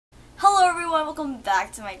everyone, welcome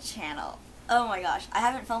back to my channel. Oh my gosh, I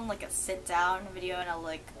haven't filmed like a sit down video in a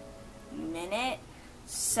minute,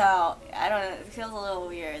 so I don't know, it feels a little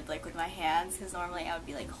weird like with my hands, because normally I would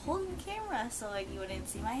be like holding the camera so like you wouldn't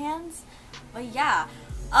see my hands. But yeah,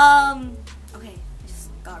 okay, it just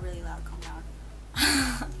got really loud, calm down.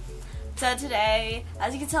 So today,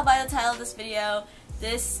 as you can tell by the title of this video,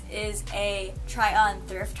 this is a try-on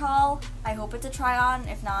thrift haul. I hope it's a try-on.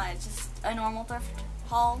 If not, it's just a normal thrift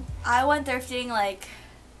haul. I went thrifting like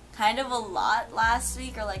kind of a lot last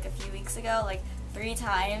week or like a few weeks ago, like 3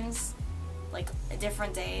 times, like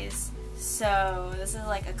different days. So this is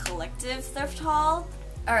like a collective thrift haul.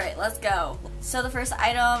 Alright, let's go. So the first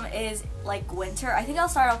item is like winter. I think I'll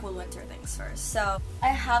start off with winter things first. So I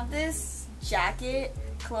have this jacket,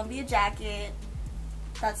 Columbia jacket,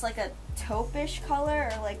 that's like a taupe-ish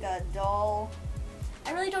color or like a dull,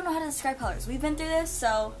 I really don't know how to describe colors. We've been through this,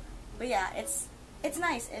 so, but yeah, it's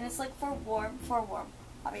nice and it's like for warm,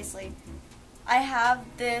 obviously. I have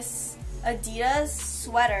this Adidas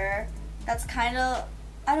sweater that's kind of,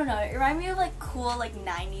 I don't know, it reminds me of like cool like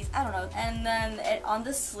 90s, I don't know. And then on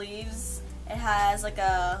the sleeves it has like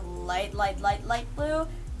a light blue,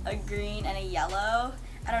 a green, and a yellow.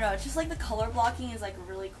 I don't know, it's just like the color blocking is like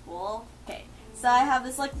really cool. Okay, so I have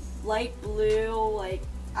this like light blue like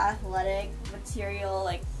athletic material,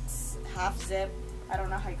 like half zip, I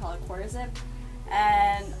don't know how you call it, quarter zip.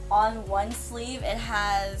 And on one sleeve it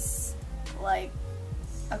has like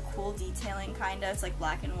a cool detailing kind of, it's like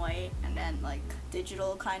black and white and then like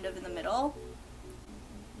digital kind of in the middle.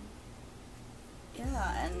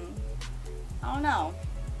 Yeah, and I don't know,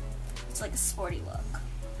 it's like a sporty look.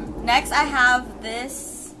 Next I have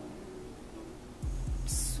this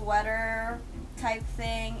sweater type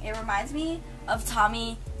thing. It reminds me of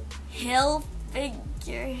Tommy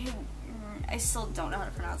Hilfiger. I still don't know how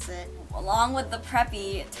to pronounce it. Along with the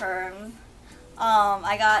preppy term,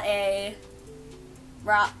 I got a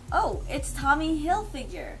oh, it's Tommy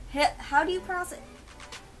Hilfiger. How do you pronounce it?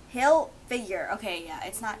 Hilfiger. Okay, yeah,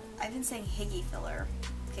 it's not. I've been saying Higgy Filler.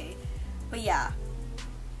 Okay, but yeah.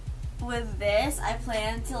 With this, I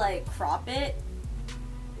plan to like crop it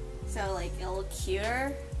so like it'll look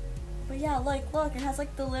cuter. But yeah, like look, it has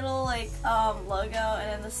like the little like logo,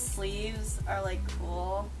 and then the sleeves are like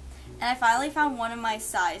cool. And I finally found one in my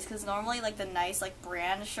size, because normally like the nice like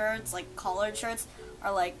brand shirts, like collared shirts,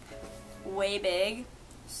 are like way big.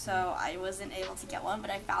 So I wasn't able to get one, but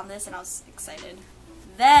I found this and I was excited.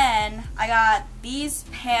 Then I got these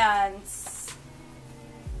pants.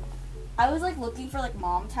 I was like looking for like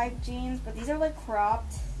mom type jeans, but these are like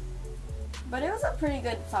cropped. But it was a pretty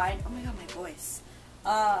good find. Oh my god, my voice.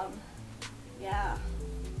 Yeah.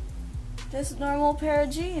 Just normal pair of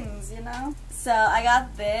jeans, you know? So I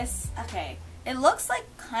got this. Okay. It looks like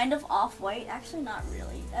kind of off-white. Actually, not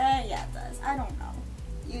really. Yeah, it does. I don't know.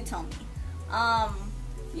 You tell me.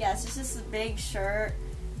 Yeah, it's just this big shirt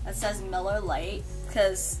that says Miller Lite.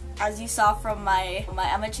 Because as you saw from my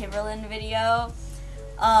Emma Chamberlain video,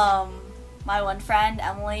 my one friend,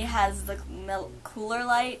 Emily, has the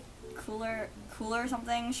cooler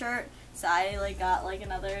something shirt. So I like got like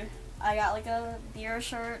I got like a beer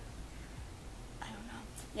shirt. I don't know.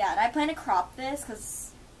 Yeah, and I plan to crop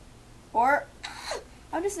this or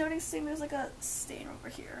I'm just noticing there's like a stain over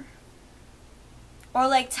here. Or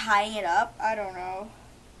like tying it up. I don't know.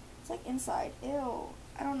 It's like inside. Ew.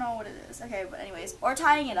 I don't know what it is. Okay, but anyways. Or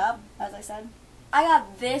tying it up, as I said. I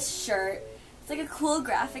got this shirt. It's like a cool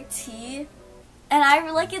graphic tee. And I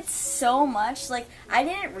like it so much. Like, I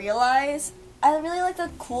didn't realize. I really like the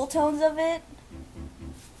cool tones of it.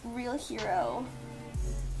 Real hero.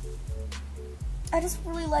 I just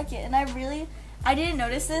really like it. And I didn't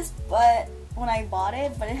notice this, but when I bought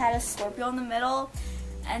it, but it had a Scorpio in the middle.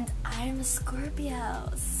 And I'm a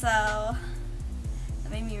Scorpio. So,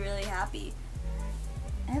 that made me really happy.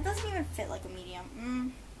 And it doesn't even fit like a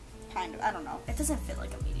medium. Kind of. I don't know. It doesn't fit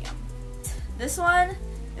like a medium. This one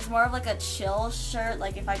is more of like a chill shirt.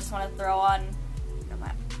 Like if I just want to throw on,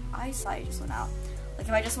 my eyesight just went out. Like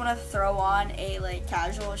if I just want to throw on a like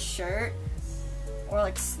casual shirt or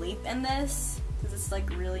like sleep in this, because it's like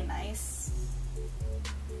really nice.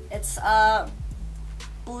 It's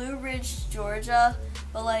Blue Ridge, Georgia,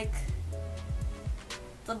 but like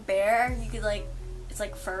the bear, you could like, it's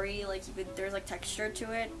like furry, like you could, there's like texture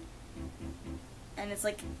to it, and it's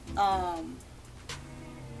like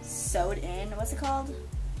sewed in. What's it called?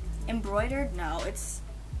 Embroidered? No, it's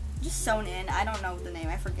just sewn in. I don't know the name,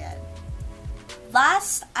 I forget.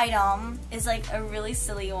 Last item is like a really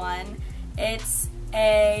silly one. It's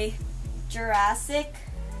a Jurassic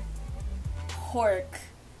Park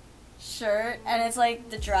shirt, and it's like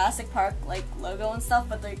the Jurassic Park like logo and stuff,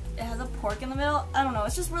 but like it has a pork in the middle. I don't know,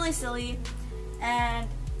 it's just really silly. And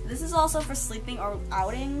this is also for sleeping or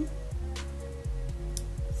outing.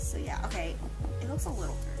 So yeah, okay, it looks a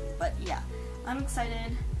little dirty, but yeah, I'm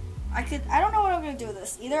excited. I don't know what I'm gonna do with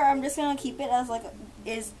this. Either I'm just gonna keep it as like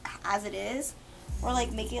as it is, or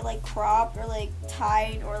like make it like cropped or like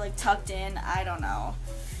tied or like tucked in. I don't know.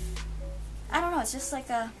 It's just like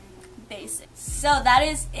a basic. So that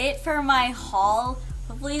is it for my haul.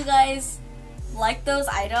 Hopefully you guys like those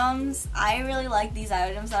items. I really like these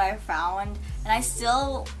items that I found, and I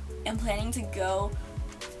still am planning to go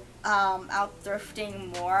out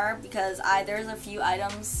thrifting more, because there's a few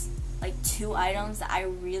items, like 2 items that I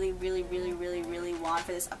really want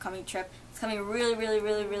for this upcoming trip. It's coming really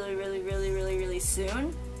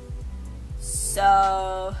soon.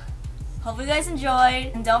 So hopefully you guys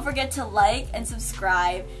enjoyed, and don't forget to like and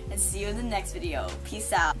subscribe, and see you in the next video.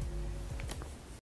 Peace out.